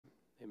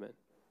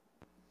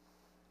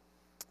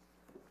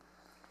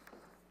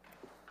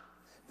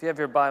If you have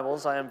your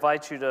Bibles, I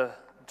invite you to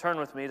turn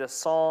with me to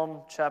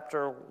Psalm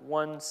chapter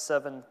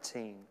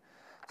 117.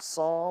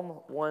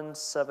 Psalm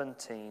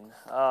 117.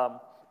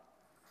 I'll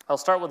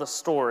start with a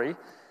story.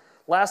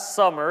 Last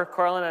summer,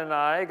 Carlin and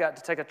I got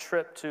to take a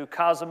trip to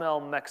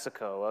Cozumel,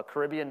 Mexico, a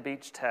Caribbean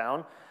beach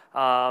town.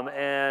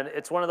 And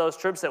it's one of those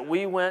trips that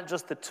we went,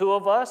 just the two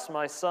of us.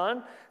 My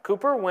son,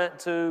 Cooper, went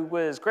to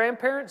with his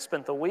grandparents,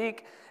 spent the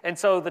week. And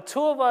so the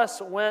two of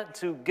us went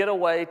to get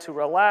away, to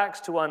relax,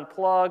 to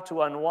unplug,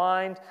 to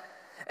unwind.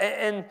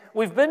 And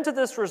we've been to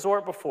this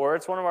resort before.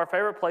 It's one of our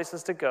favorite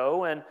places to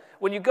go. And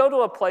when you go to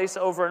a place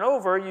over and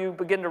over, you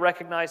begin to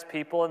recognize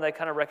people, and they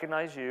kind of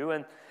recognize you.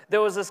 And there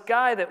was this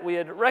guy that we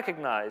had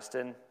recognized,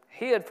 and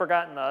he had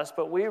forgotten us,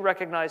 but we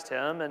recognized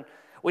him. And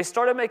we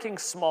started making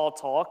small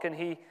talk, and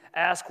he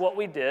asked what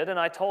we did, and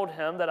I told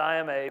him that I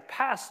am a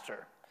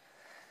pastor.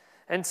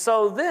 And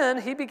so then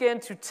he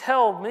began to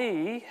tell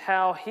me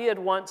how he had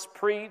once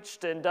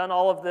preached and done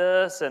all of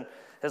this, and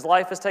his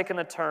life has taken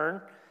a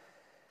turn.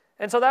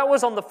 And so that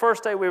was on the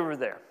first day we were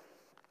there.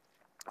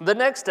 The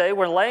next day,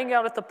 we're laying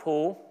out at the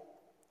pool,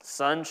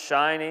 sun's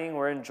shining,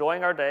 we're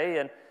enjoying our day,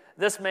 and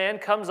this man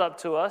comes up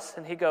to us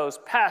and he goes,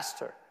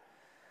 "Pastor,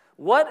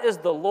 what is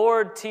the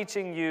Lord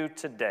teaching you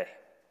today?"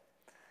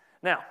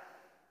 Now,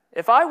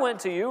 if I went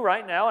to you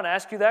right now and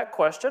asked you that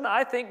question,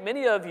 I think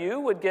many of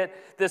you would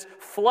get this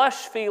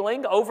flush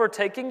feeling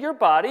overtaking your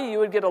body. You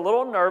would get a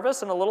little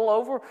nervous and a little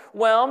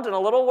overwhelmed and a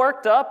little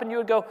worked up, and you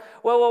would go,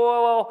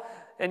 whoa.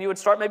 And you would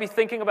start maybe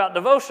thinking about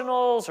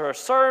devotionals or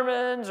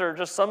sermons or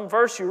just some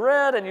verse you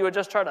read, and you would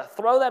just try to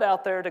throw that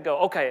out there to go,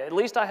 okay, at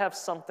least I have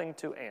something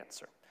to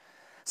answer.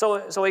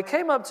 So he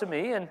came up to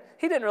me, and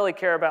he didn't really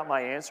care about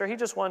my answer. He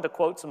just wanted to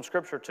quote some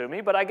scripture to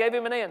me, but I gave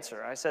him an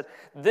answer. I said,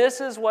 "This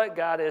is what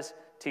God is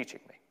teaching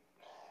me."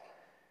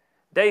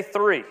 Day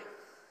 3,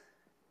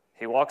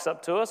 he walks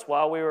up to us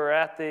while we were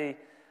at the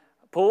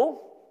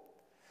pool.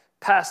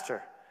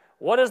 "Pastor,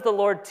 what is the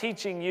Lord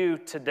teaching you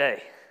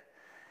today?"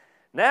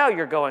 Now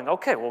you're going,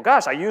 okay, well,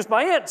 gosh, I used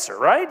my answer,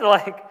 right?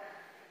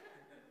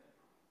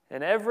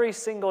 And every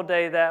single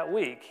day that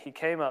week, he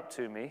came up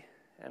to me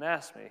and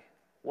asked me,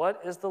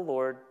 "What is the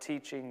Lord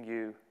teaching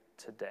you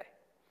today?"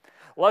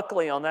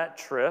 Luckily, on that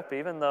trip,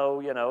 even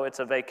though, it's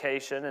a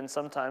vacation and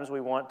sometimes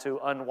we want to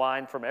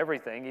unwind from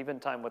everything, even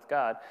time with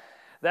God,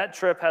 that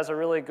trip has a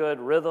really good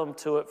rhythm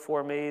to it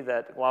for me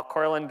that while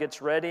Carlin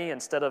gets ready,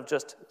 instead of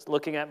just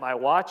looking at my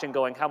watch and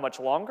going, how much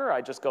longer, I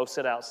just go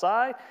sit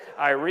outside,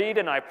 I read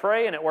and I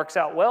pray, and it works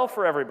out well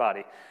for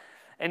everybody.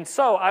 And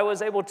so I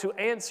was able to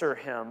answer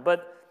him.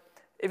 But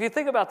if you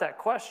think about that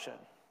question,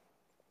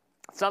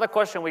 it's not a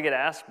question we get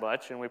asked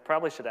much, and we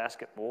probably should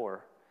ask it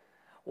more.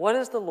 What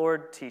is the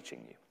Lord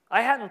teaching you?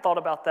 I hadn't thought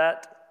about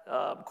that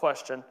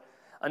question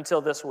until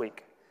this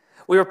week.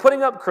 We were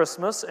putting up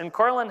Christmas, and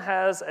Carlin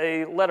has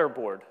a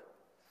letterboard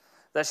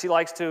that she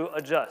likes to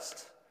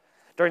adjust.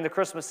 During the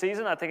Christmas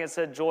season, I think it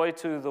said, "Joy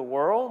to the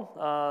world,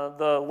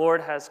 the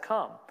Lord has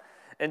come."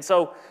 And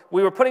so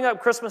we were putting up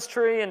Christmas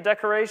tree and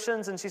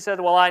decorations, and she said,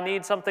 "Well, I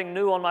need something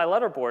new on my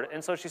letterboard."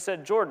 And so she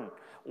said, "Jordan,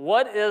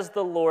 what is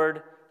the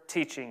Lord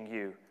teaching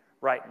you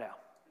right now?"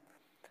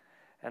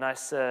 And I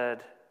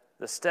said,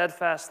 "The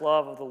steadfast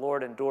love of the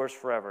Lord endures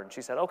forever." And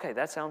she said, "Okay,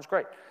 that sounds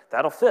great.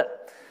 That'll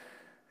fit."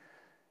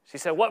 She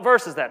said, "What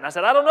verse is that?" And I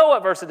said, "I don't know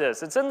what verse it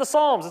is. It's in the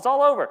Psalms. It's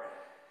all over."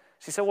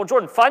 She said, "Well,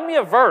 Jordan, find me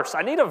a verse.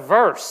 I need a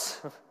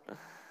verse."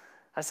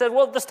 I said,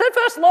 "Well, the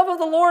steadfast love of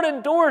the Lord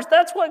endures.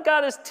 That's what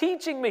God is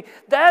teaching me.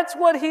 That's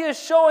what He is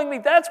showing me.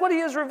 That's what He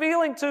is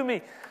revealing to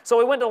me." So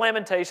we went to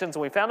Lamentations,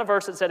 and we found a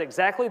verse that said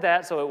exactly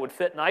that, so it would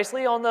fit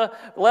nicely on the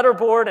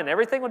letterboard, and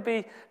everything would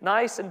be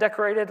nice and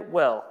decorated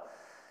well.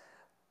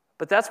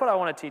 But that's what I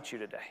want to teach you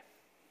today.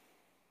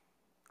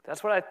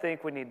 That's what I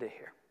think we need to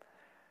hear.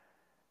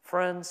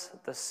 Friends,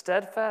 the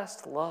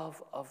steadfast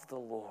love of the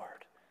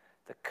Lord,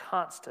 the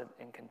constant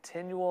and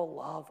continual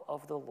love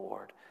of the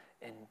Lord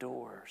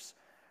endures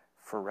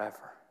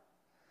forever.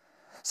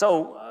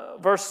 So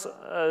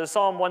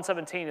Psalm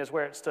 117 is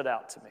where it stood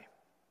out to me.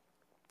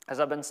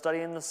 As I've been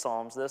studying the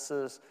Psalms, this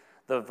is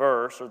the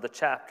verse or the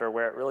chapter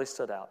where it really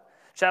stood out.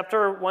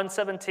 Chapter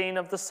 117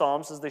 of the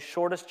Psalms is the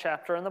shortest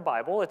chapter in the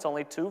Bible. It's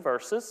only 2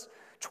 verses,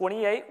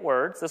 28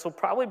 words. This will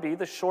probably be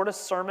the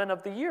shortest sermon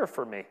of the year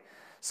for me.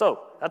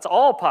 So that's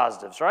all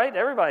positives, right?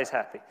 Everybody's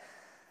happy.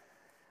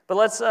 But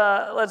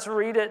let's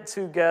read it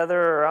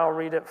together, or I'll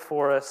read it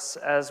for us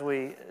as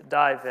we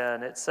dive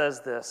in. It says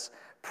this: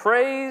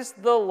 "Praise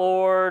the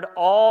Lord,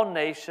 all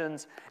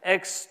nations.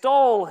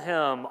 Extol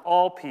Him,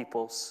 all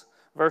peoples."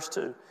 Verse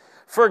 2.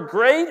 "For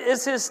great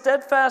is His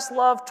steadfast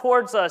love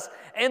towards us,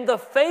 and the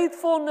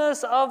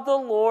faithfulness of the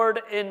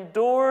Lord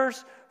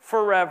endures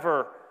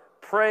forever.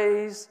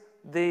 Praise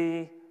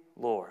the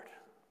Lord."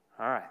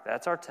 All right,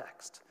 that's our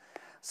text.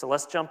 So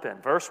let's jump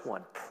in. Verse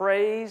 1,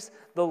 praise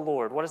the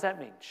Lord. What does that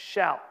mean?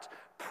 Shout,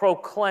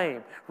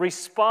 proclaim,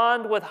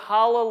 respond with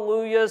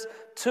hallelujahs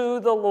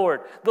to the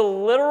Lord. The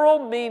literal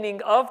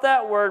meaning of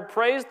that word,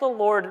 praise the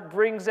Lord,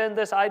 brings in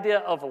this idea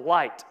of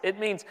light. It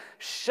means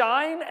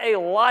shine a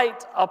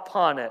light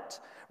upon it.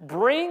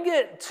 Bring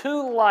it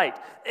to light.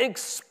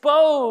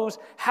 Expose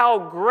how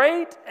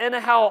great and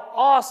how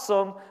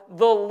awesome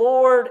the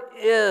Lord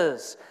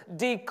is.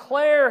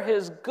 Declare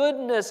His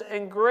goodness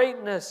and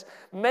greatness.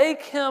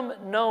 Make Him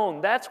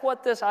known. That's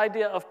what this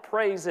idea of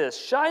praise is.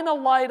 Shine a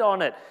light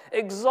on it.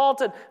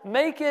 Exalt it.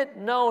 Make it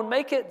known.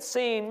 Make it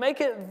seen.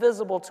 Make it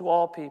visible to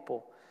all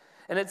people.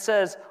 And it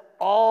says,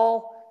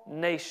 all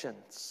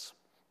nations.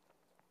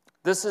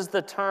 This is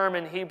the term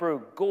in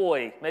Hebrew,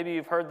 goy. Maybe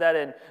you've heard that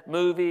in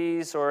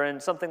movies or in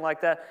something like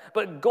that.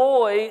 But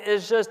goy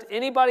is just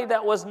anybody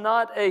that was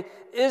not an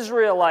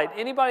Israelite,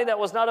 anybody that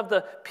was not of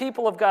the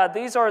people of God.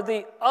 These are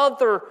the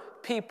other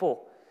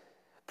people.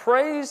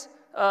 Praise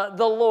the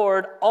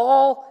Lord,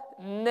 all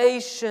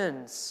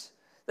nations.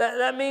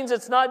 That means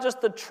it's not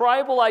just the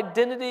tribal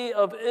identity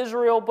of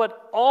Israel,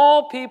 but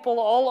all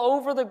people all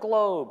over the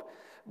globe.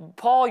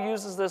 Paul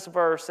uses this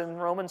verse in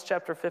Romans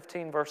chapter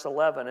 15, verse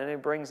 11, and he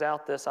brings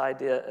out this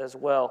idea as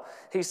well.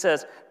 He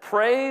says,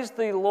 praise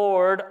the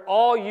Lord,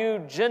 all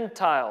you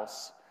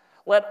Gentiles.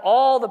 Let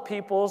all the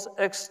peoples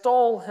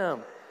extol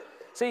Him.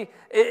 See,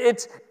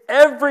 it's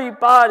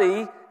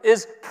everybody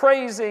is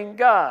praising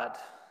God.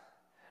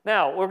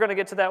 Now, we're going to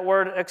get to that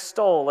word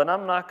extol, and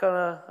I'm not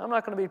going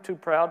to be too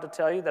proud to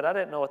tell you that I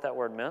didn't know what that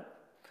word meant.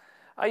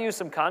 I used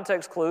some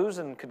context clues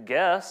and could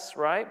guess,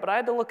 right? But I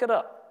had to look it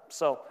up.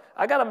 So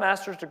I got a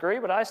master's degree,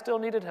 but I still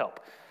needed help.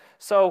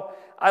 So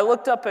I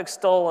looked up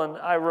extol, and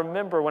I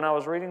remember when I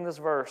was reading this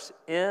verse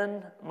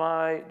in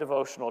my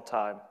devotional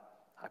time,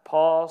 I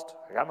paused,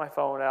 I got my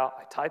phone out,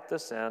 I typed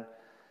this in,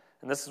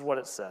 and this is what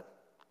it said.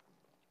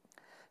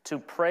 To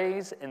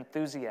praise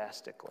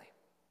enthusiastically,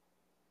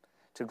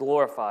 to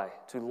glorify,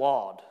 to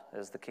laud,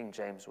 as the King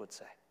James would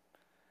say.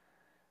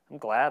 I'm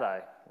glad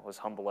I was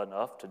humble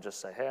enough to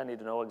just say, hey, I need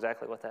to know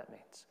exactly what that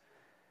means.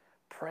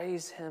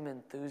 Praise Him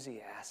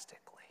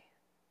enthusiastically,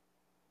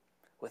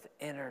 with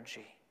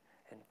energy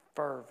and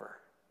fervor.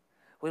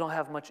 We don't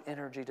have much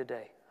energy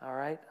today, all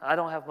right? I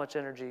don't have much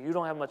energy. You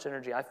don't have much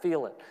energy. I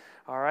feel it,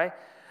 all right?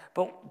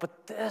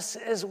 But this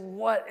is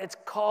what it's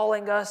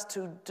calling us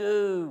to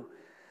do,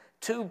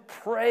 to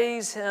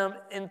praise Him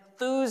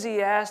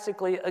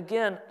enthusiastically.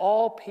 Again,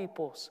 all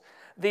peoples.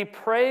 The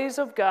praise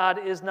of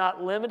God is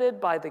not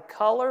limited by the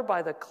color,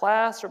 by the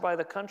class, or by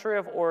the country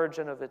of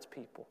origin of its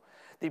people.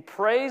 The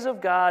praise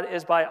of God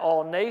is by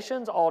all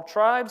nations, all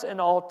tribes, and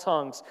all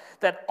tongues,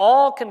 that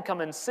all can come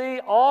and see,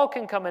 all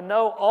can come and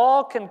know,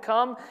 all can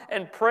come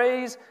and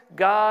praise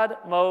God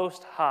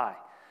Most High.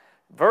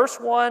 Verse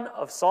 1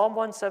 of Psalm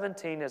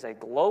 117 is a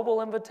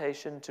global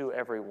invitation to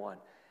everyone.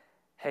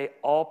 Hey,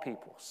 all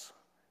peoples,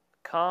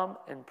 come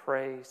and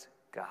praise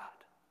God.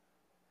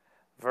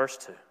 Verse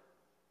 2.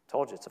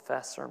 Told you it's a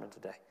fast sermon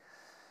today.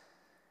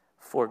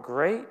 For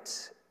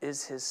great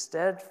is His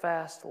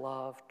steadfast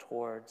love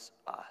towards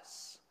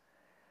us,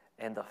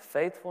 and the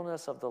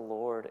faithfulness of the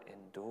Lord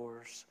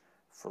endures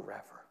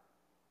forever.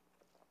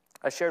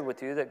 I shared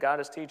with you that God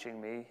is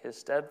teaching me His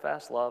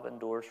steadfast love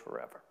endures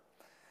forever.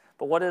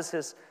 But what is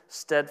His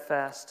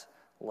steadfast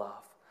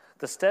love?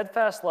 The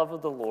steadfast love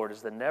of the Lord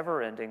is the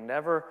never-ending,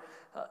 never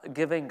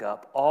giving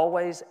up,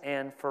 always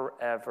and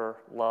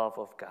forever love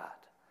of God.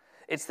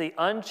 It's the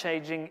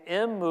unchanging,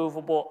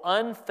 immovable,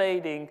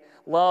 unfading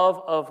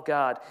love of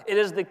God. It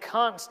is the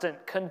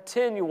constant,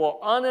 continual,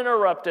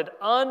 uninterrupted,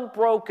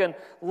 unbroken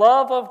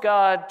love of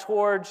God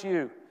towards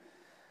you.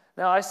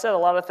 Now, I said a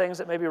lot of things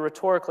that maybe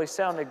rhetorically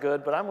sounded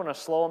good, but I'm going to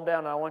slow them down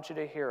and I want you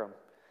to hear them.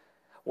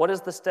 What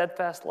is the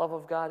steadfast love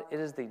of God? It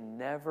is the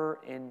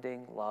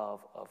never-ending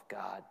love of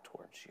God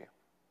towards you.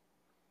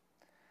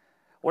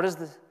 What is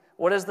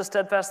the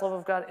steadfast love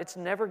of God? It's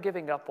never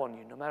giving up on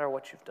you, no matter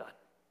what you've done.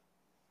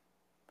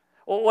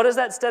 Well, what is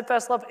that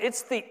steadfast love?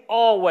 It's the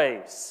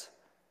always.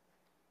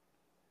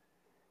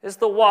 It's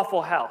the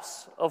Waffle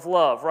House of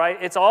love, right?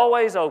 It's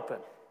always open.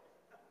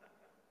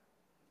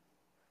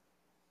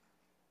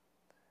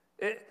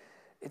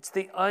 It's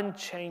the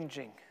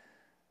unchanging.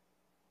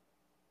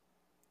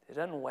 It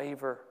doesn't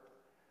waver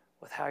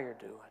with how you're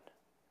doing.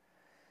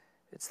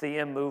 It's the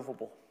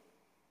immovable.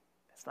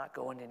 It's not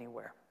going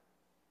anywhere.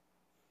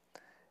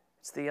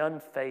 It's the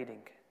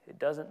unfading. It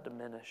doesn't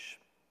diminish.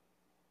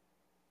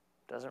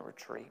 Doesn't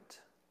retreat.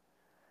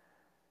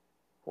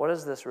 What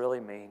does this really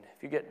mean?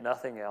 If you get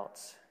nothing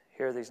else,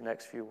 hear these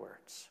next few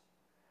words.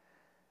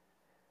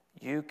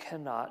 You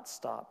cannot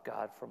stop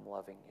God from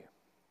loving you.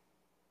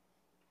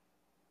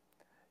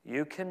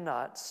 You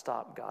cannot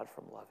stop God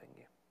from loving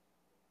you.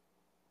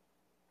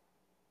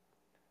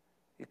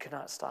 You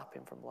cannot stop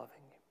Him from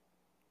loving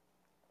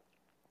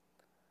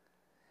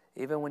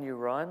you. Even when you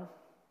run,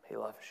 He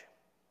loves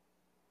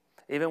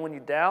you. Even when you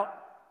doubt,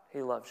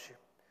 He loves you.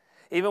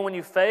 Even when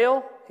you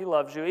fail, He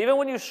loves you. Even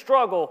when you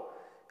struggle,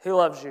 He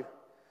loves you.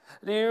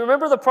 Do you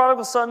remember the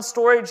prodigal son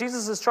story?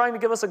 Jesus is trying to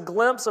give us a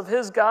glimpse of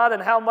His God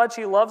and how much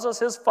He loves us,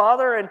 His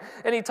Father.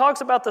 And He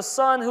talks about the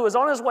son who was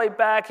on his way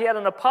back. He had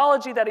an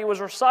apology that he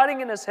was reciting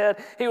in his head.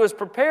 He was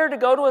prepared to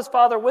go to his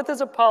father with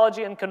his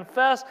apology and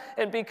confess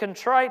and be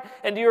contrite.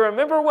 And do you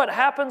remember what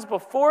happens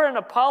before an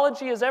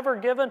apology is ever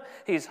given?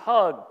 He's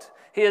hugged.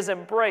 He is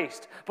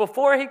embraced.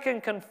 Before he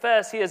can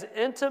confess, he is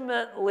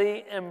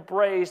intimately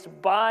embraced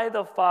by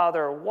the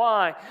Father.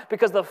 Why?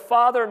 Because the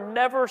Father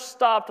never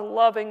stopped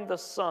loving the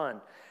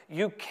Son.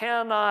 You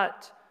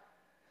cannot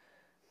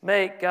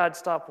make God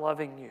stop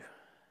loving you.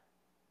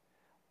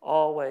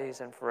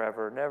 Always and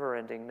forever, never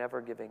ending,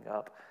 never giving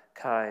up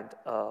kind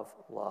of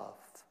love.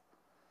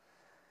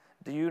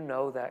 Do you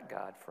know that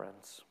God,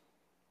 friends?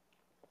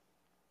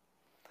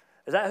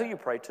 Is that who you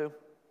pray to?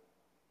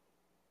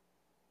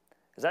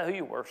 Is that who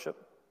you worship?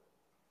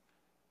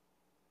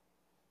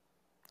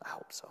 I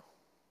hope so.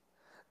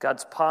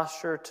 God's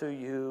posture to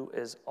you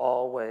is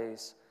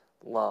always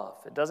love.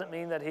 It doesn't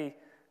mean that he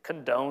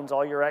condones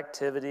all your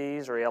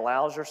activities or he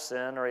allows your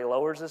sin or he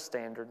lowers his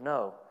standard.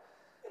 No.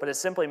 But it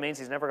simply means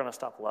he's never going to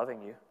stop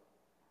loving you.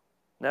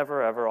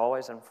 Never, ever,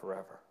 always, and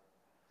forever.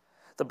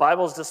 The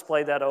Bible's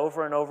displayed that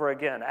over and over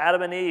again.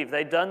 Adam and Eve,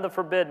 they'd done the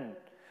forbidden,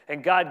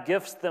 and God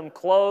gifts them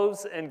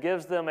clothes and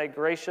gives them a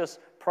gracious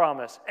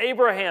promise.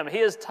 Abraham, he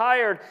is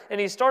tired, and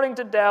he's starting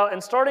to doubt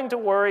and starting to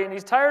worry, and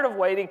he's tired of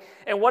waiting.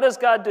 And what does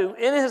God do?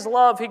 In his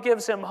love, he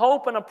gives him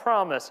hope and a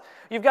promise.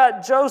 You've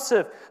got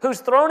Joseph,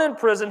 who's thrown in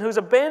prison, who's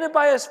abandoned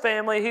by his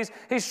family.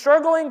 He's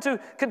struggling to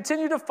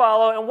continue to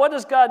follow. And what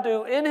does God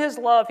do? In his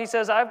love, he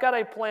says, I've got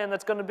a plan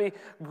that's going to be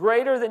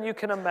greater than you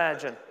can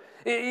imagine.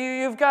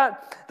 You've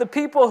got the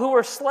people who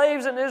are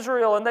slaves in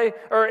Israel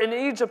or in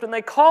Egypt, and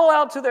they call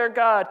out to their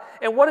God.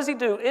 And what does he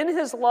do? In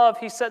his love,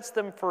 he sets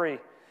them free.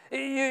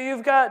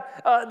 You've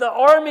got the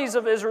armies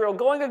of Israel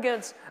going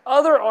against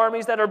other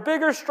armies that are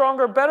bigger,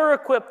 stronger, better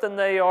equipped than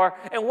they are.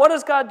 And what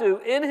does God do?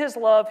 In his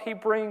love, he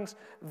brings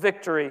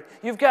victory.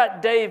 You've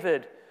got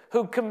David,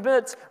 who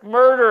commits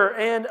murder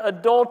and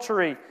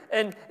adultery,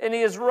 and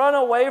he has run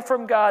away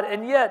from God,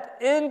 and yet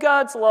in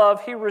God's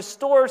love, he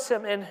restores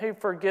him and he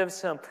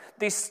forgives him.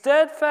 The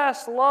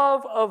steadfast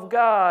love of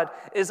God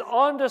is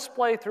on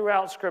display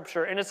throughout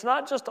Scripture, and it's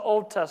not just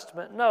Old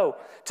Testament. No,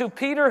 to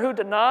Peter who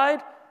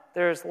denied,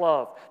 there is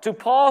love. To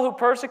Paul who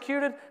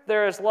persecuted,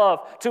 there is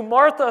love. To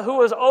Martha who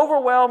was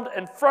overwhelmed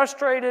and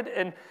frustrated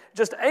and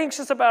just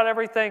anxious about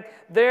everything,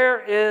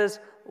 there is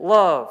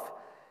love.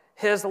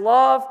 His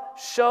love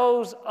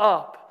shows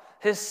up.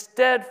 His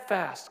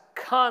steadfast,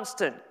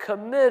 constant,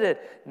 committed,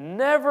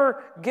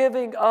 never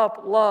giving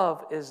up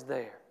love is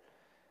there.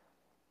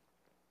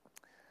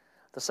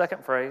 The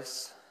second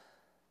phrase,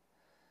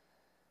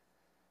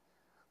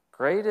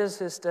 great is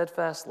his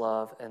steadfast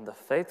love, and the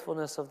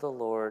faithfulness of the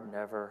Lord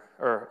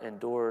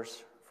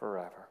endures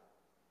forever.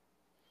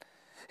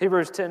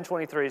 Hebrews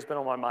 10:23 has been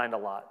on my mind a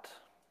lot.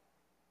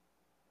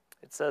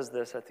 It says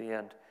this at the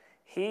end,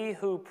 he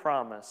who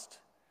promised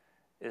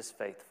is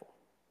faithful.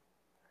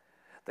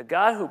 The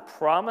God who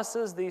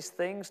promises these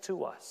things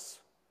to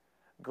us,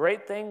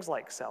 great things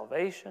like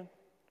salvation,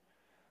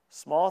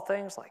 small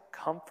things like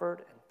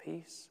comfort and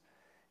peace,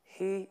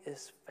 he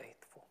is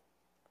faithful.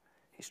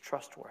 He's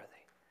trustworthy.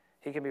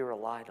 He can be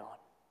relied on.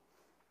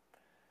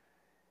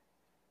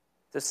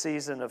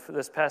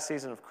 This past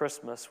season of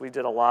Christmas, we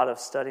did a lot of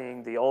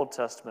studying the Old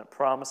Testament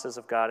promises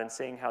of God and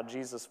seeing how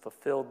Jesus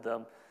fulfilled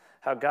them,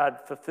 how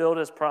God fulfilled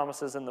his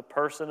promises in the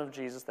person of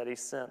Jesus that he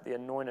sent, the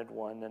anointed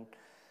one. And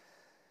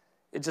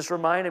it just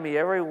reminded me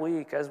every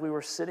week as we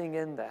were sitting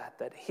in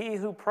that he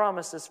who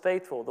promised is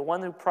faithful. The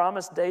one who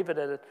promised David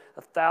at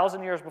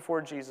 1,000 years before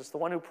Jesus. The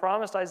one who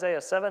promised Isaiah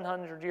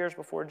 700 years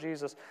before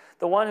Jesus.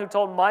 The one who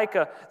told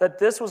Micah that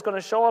this was going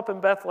to show up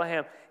in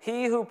Bethlehem.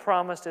 He who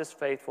promised is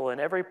faithful,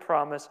 and every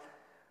promise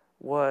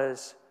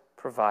was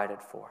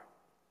provided for.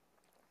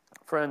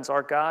 Friends,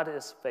 our God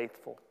is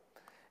faithful.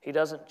 He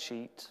doesn't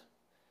cheat.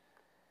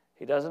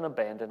 He doesn't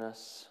abandon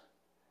us.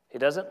 He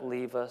doesn't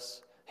leave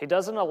us. He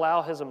doesn't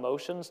allow his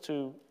emotions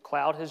to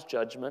cloud his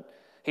judgment.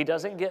 He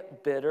doesn't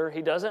get bitter.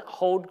 He doesn't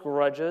hold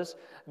grudges.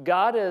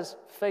 God is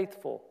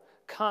faithful,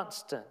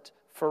 constant,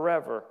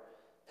 forever.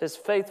 His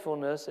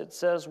faithfulness, it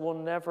says, will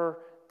never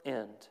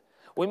end.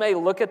 We may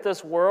look at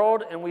this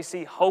world and we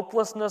see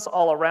hopelessness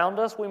all around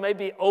us. We may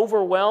be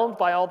overwhelmed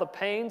by all the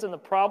pains and the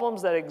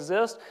problems that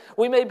exist.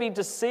 We may be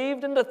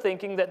deceived into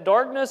thinking that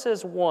darkness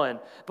is won.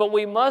 But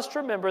we must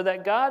remember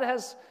that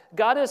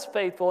God is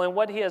faithful, and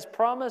what he has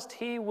promised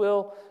he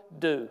will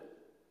do.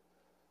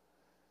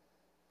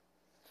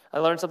 I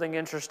learned something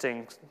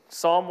interesting.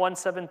 Psalm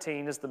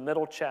 117 is the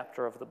middle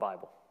chapter of the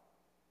Bible.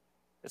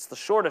 It's the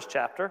shortest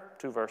chapter,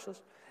 2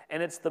 verses,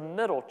 and it's the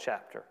middle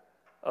chapter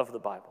of the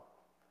Bible.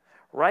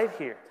 Right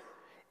here,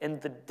 in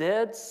the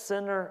dead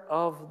center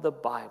of the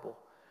Bible,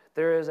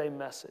 there is a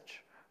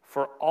message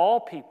for all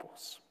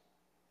peoples,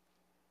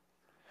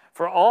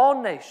 for all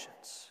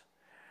nations,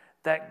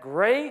 that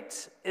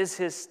great is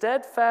his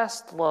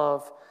steadfast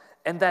love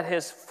and that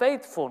his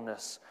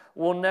faithfulness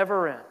will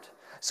never end.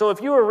 So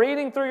if you were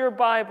reading through your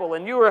Bible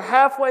and you were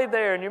halfway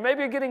there and maybe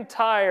you're getting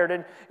tired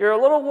and you're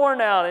a little worn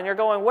out and you're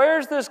going,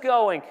 where's this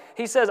going?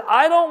 He says,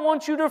 I don't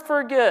want you to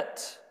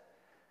forget.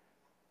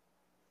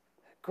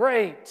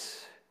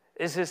 Great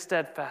is his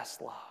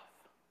steadfast love,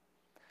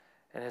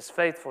 and his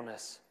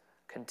faithfulness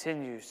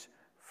continues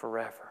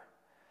forever.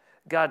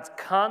 God's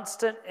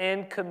constant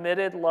and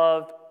committed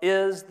love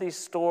is the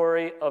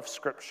story of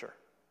Scripture.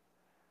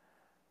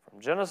 From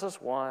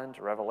Genesis 1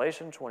 to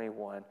Revelation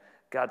 21,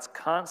 God's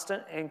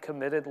constant and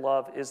committed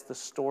love is the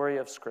story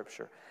of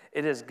Scripture.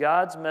 It is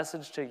God's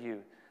message to you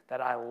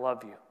that I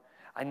love you.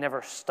 I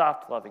never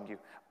stopped loving you.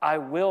 I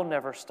will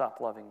never stop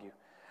loving you.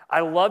 I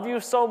love you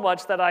so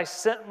much that I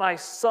sent my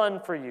Son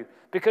for you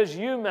because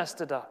you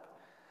messed it up.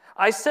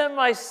 I sent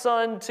my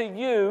Son to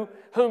you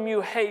whom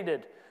you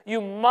hated. You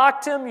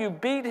mocked him, you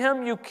beat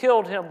him, you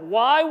killed him.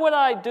 Why would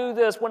I do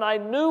this when I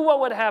knew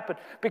what would happen?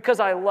 Because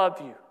I love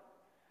you.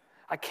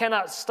 I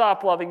cannot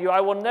stop loving you.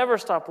 I will never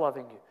stop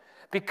loving you.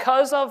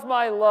 Because of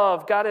my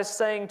love, God is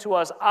saying to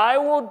us, I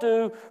will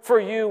do for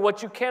you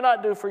what you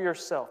cannot do for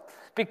yourself.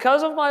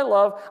 Because of my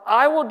love,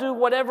 I will do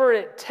whatever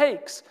it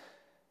takes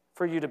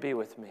for you to be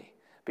with me.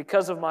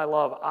 Because of my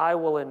love, I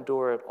will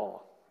endure it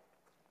all.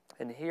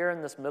 And here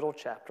in this middle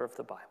chapter of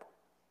the Bible,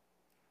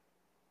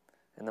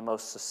 in the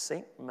most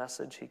succinct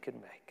message he could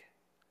make,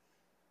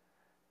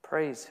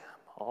 praise him,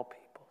 all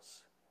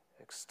peoples.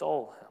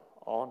 Extol him,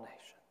 all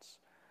nations.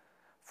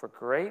 For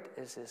great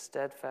is his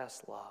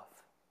steadfast love,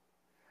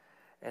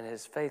 and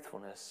his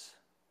faithfulness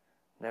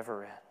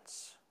never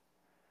ends.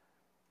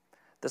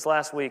 This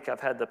last week,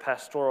 I've had the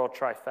pastoral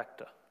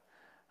trifecta.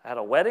 I had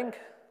a wedding,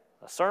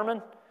 a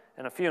sermon,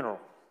 and a funeral.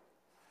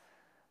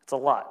 It's a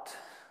lot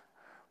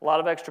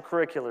of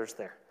extracurriculars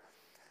there.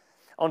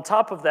 On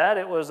top of that,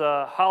 it was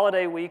a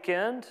holiday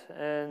weekend,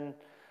 and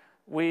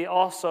we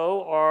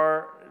also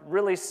are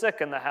really sick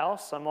in the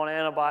house. I'm on an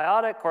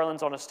antibiotic,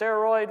 Carlin's on a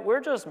steroid.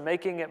 We're just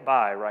making it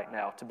by right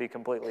now, to be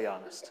completely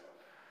honest.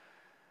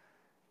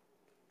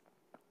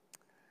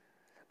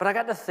 But I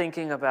got to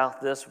thinking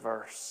about this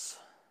verse.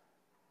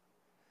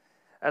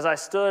 As I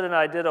stood and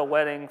I did a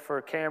wedding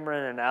for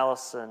Cameron and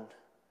Allison,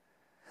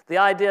 the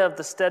idea of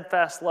the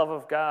steadfast love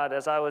of God,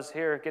 as I was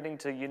here getting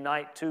to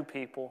unite two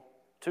people,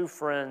 two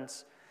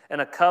friends,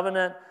 in a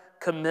covenant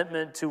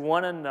commitment to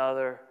one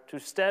another, to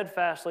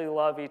steadfastly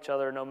love each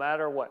other no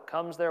matter what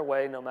comes their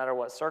way, no matter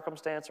what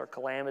circumstance or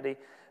calamity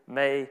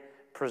may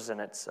present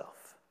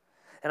itself.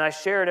 And I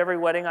share at every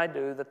wedding I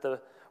do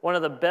that one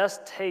of the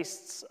best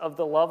tastes of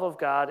the love of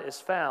God is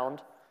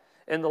found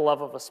in the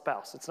love of a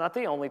spouse. It's not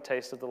the only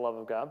taste of the love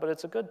of God, but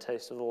it's a good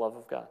taste of the love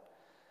of God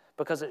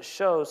because it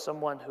shows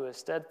someone who is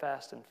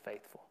steadfast and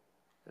faithful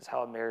is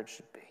how a marriage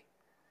should be.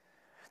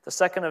 The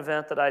second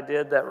event that I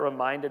did that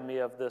reminded me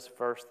of this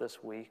verse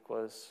this week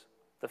was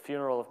the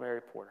funeral of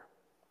Mary Porter.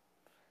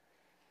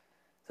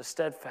 The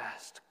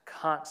steadfast,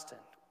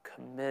 constant,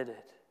 committed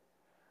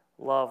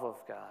love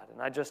of God.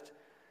 And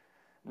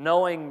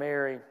knowing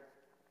Mary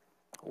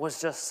was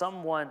just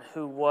someone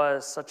who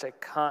was such a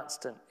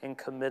constant and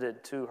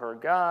committed to her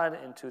God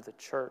and to the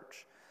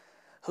church,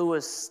 who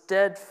was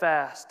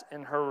steadfast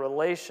in her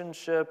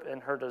relationship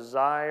and her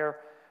desire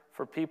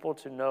for people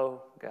to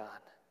know God.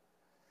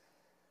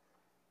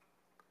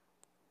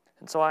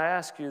 And so I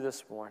ask you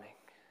this morning,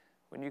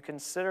 when you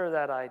consider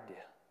that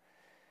idea,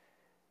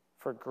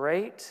 for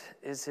great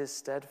is his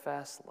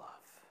steadfast love,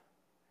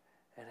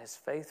 and his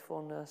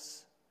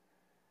faithfulness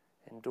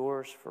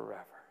endures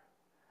forever.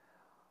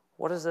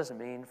 What does this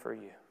mean for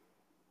you?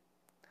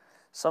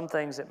 Some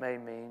things it may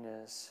mean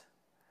is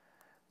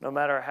no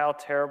matter how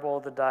terrible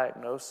the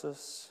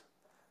diagnosis,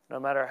 no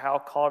matter how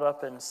caught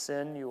up in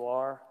sin you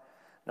are,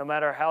 no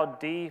matter how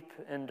deep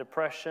in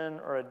depression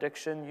or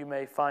addiction you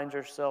may find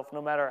yourself,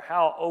 no matter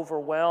how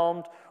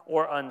overwhelmed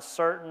or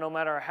uncertain, no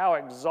matter how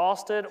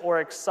exhausted or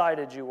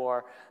excited you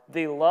are,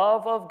 the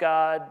love of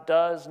God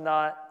does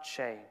not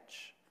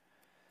change.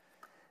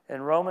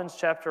 In Romans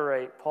chapter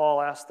 8,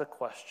 Paul asked the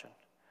question,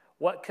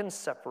 what can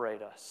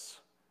separate us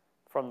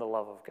from the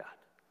love of God?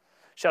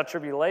 Shall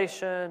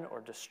tribulation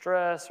or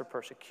distress or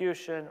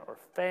persecution or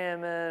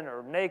famine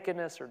or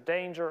nakedness or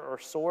danger or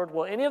sword,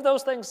 will any of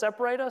those things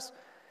separate us?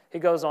 He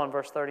goes on,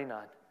 verse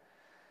 37.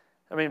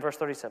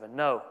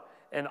 No,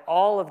 in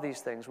all of these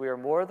things we are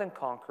more than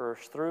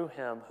conquerors through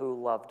him who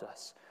loved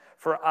us.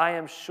 For I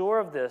am sure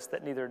of this,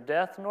 that neither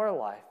death nor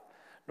life,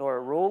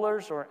 nor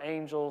rulers nor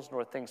angels,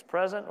 nor things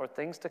present nor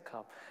things to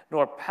come,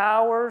 nor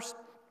powers,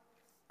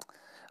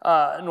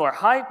 nor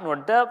height, nor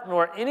depth,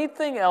 nor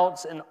anything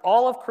else in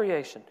all of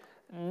creation,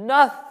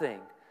 nothing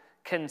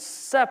can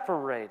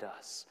separate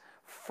us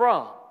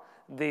from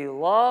the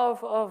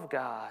love of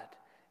God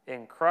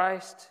in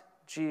Christ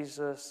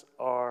Jesus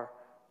our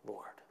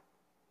Lord.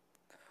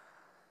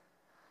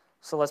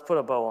 So let's put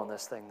a bow on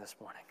this thing this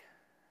morning.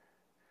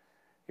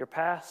 Your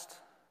past,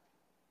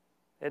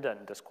 it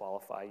doesn't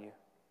disqualify you.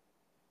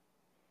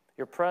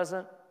 Your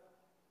present,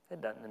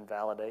 it doesn't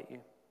invalidate you.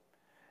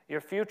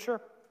 Your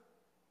future,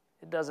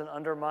 it doesn't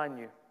undermine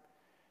you.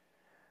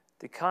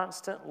 The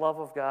constant love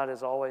of God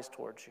is always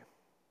towards you.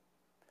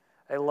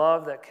 A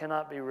love that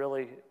cannot be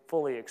really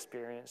fully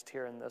experienced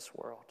here in this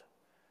world.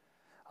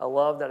 A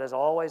love that is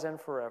always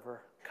and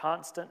forever,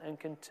 constant and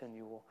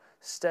continual,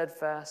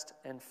 steadfast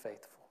and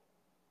faithful.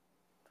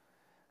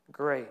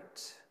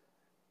 Great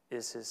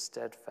is his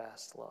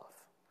steadfast love.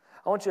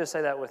 I want you to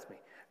say that with me.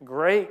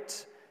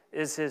 Great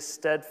is his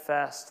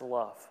steadfast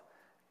love.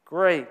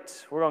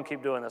 Great. We're going to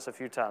keep doing this a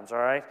few times, all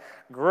right?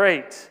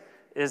 Great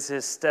is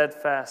his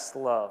steadfast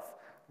love.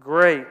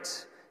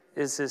 Great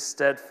is his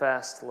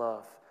steadfast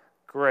love.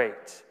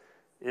 Great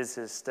is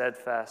his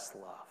steadfast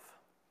love.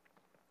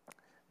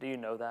 Do you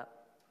know that?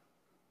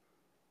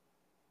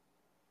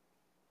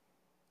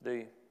 Do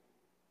you?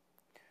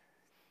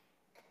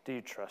 Do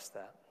you trust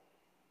that?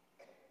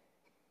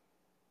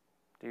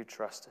 Do you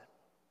trust it?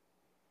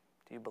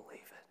 Do you believe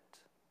it?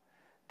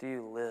 Do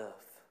you live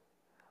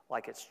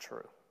like it's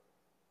true?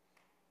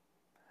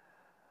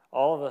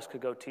 All of us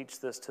could go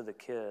teach this to the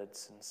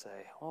kids and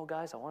say, oh,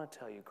 guys, I want to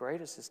tell you,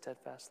 great is his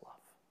steadfast love.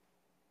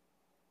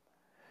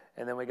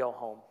 And then we go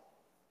home.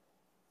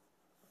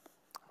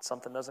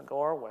 Something doesn't go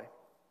our way.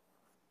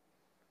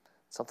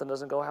 Something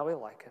doesn't go how we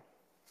like it.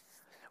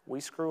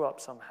 We screw up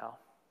somehow.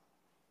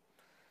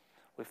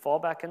 We fall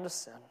back into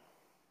sin.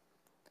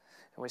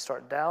 And we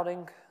start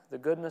doubting the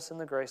goodness and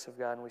the grace of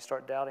God, and we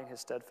start doubting his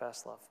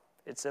steadfast love.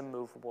 It's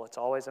immovable. It's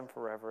always and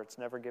forever. It's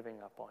never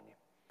giving up on you.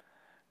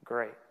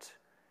 Great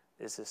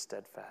is his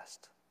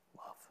steadfast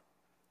love.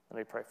 Let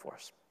me pray for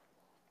us.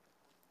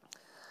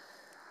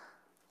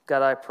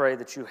 God, I pray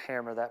that you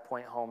hammer that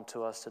point home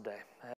to us today.